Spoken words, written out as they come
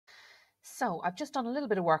So I've just done a little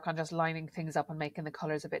bit of work on just lining things up and making the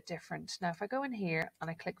colours a bit different. Now if I go in here and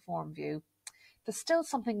I click form view, there's still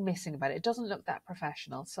something missing about it. It doesn't look that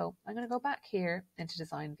professional. So I'm going to go back here into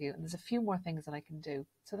design view, and there's a few more things that I can do.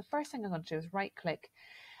 So the first thing I'm going to do is right click,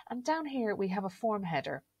 and down here we have a form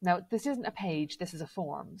header. Now this isn't a page, this is a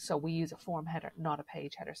form. So we use a form header, not a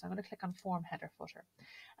page header. So I'm going to click on form header footer,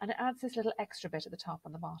 and it adds this little extra bit at the top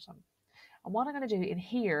and the bottom. And what I'm going to do in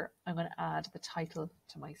here, I'm going to add the title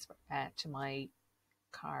to my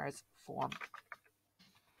cars form.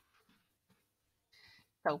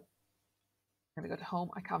 So I'm going to go to home.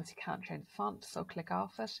 I obviously can't change the font, so click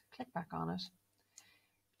off it, click back on it,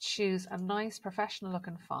 choose a nice professional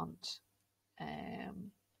looking font.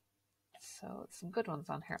 So some good ones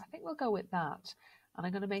on here. I think we'll go with that, and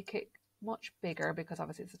I'm going to make it much bigger because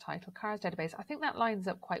obviously it's a title, cars database. I think that lines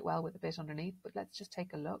up quite well with the bit underneath, but let's just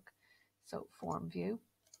take a look. So form view.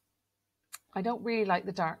 I don't really like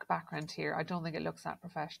the dark background here. I don't think it looks that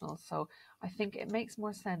professional. So I think it makes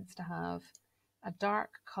more sense to have a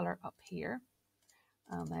dark color up here.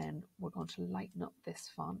 And then we're going to lighten up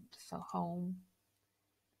this font. So home.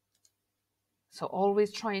 So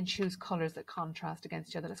always try and choose colors that contrast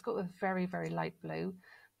against each other. Let's go with very, very light blue.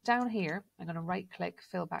 Down here, I'm going to right click,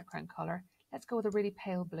 fill background color. Let's go with a really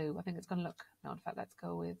pale blue. I think it's going to look, no, in fact, let's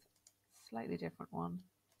go with a slightly different one.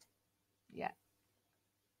 Yeah.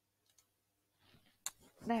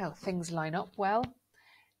 Now things line up well.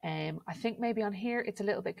 I think maybe on here it's a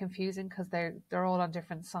little bit confusing because they're all on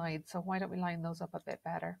different sides. So why don't we line those up a bit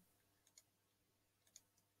better?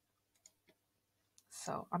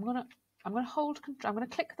 So I'm gonna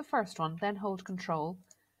click the first one, then hold Control,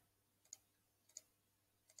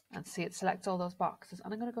 and see it selects all those boxes.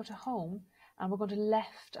 And I'm going to go to home, and we're going to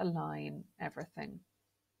left align everything.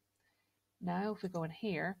 Now if we go in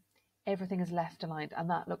here, everything is left aligned, and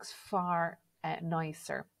that looks far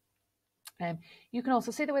nicer. You can also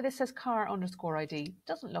see the way this says car underscore ID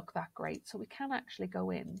doesn't look that great, so we can actually go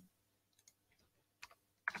in,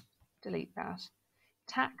 delete that.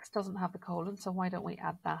 Tax doesn't have the colon, so why don't we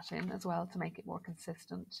add that in as well to make it more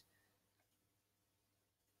consistent?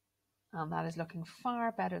 And that is looking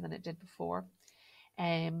far better than it did before.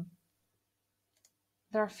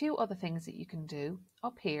 There are a few other things that you can do.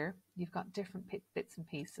 Up here, you've got different bits and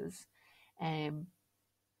pieces.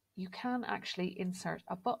 You can actually insert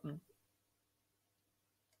a button.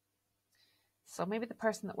 So maybe the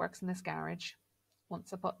person that works in this garage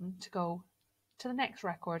wants a button to go to the next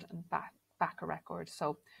record and back a record.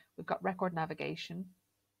 So we've got record navigation,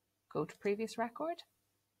 go to previous record,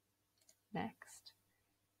 next.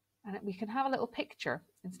 And we can have a little picture.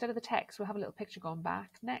 Instead of the text, we'll have a little picture going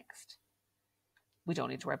back, next. We don't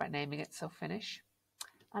need to worry about naming it, so finish.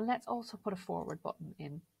 And let's also put a forward button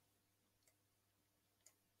in.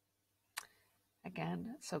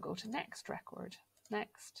 Again, so go to next record,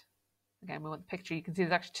 next. Again, we want the picture. You can see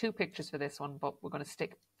there's actually two pictures for this one, but we're going to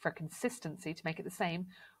stick, for consistency, to make it the same,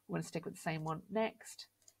 we're going to stick with the same one. Next,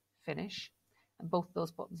 finish. And both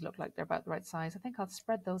those buttons look like they're about the right size. I think I'll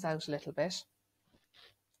spread those out a little bit.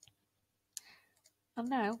 And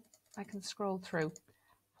now I can scroll through.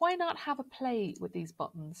 Why not have a play with these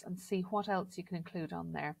buttons and see what else you can include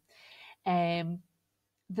on there?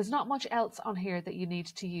 There's not much else on here that you need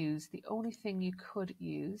to use. The only thing you could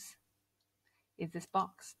use is this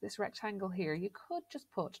box, this rectangle here. You could just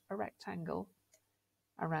put a rectangle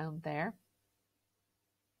around there.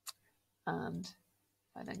 And if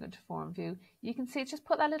I then go to form view, you can see it's just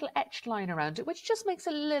put that little etched line around it, which just makes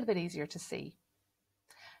it a little bit easier to see.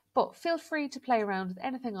 But feel free to play around with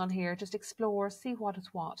anything on here, just explore, see what is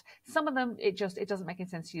what. Some of them, it doesn't make any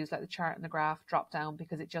sense to use, like the chart and the graph drop down,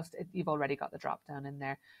 because you've already got the drop down in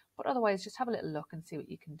there. But otherwise, just have a little look and see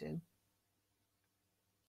what you can do.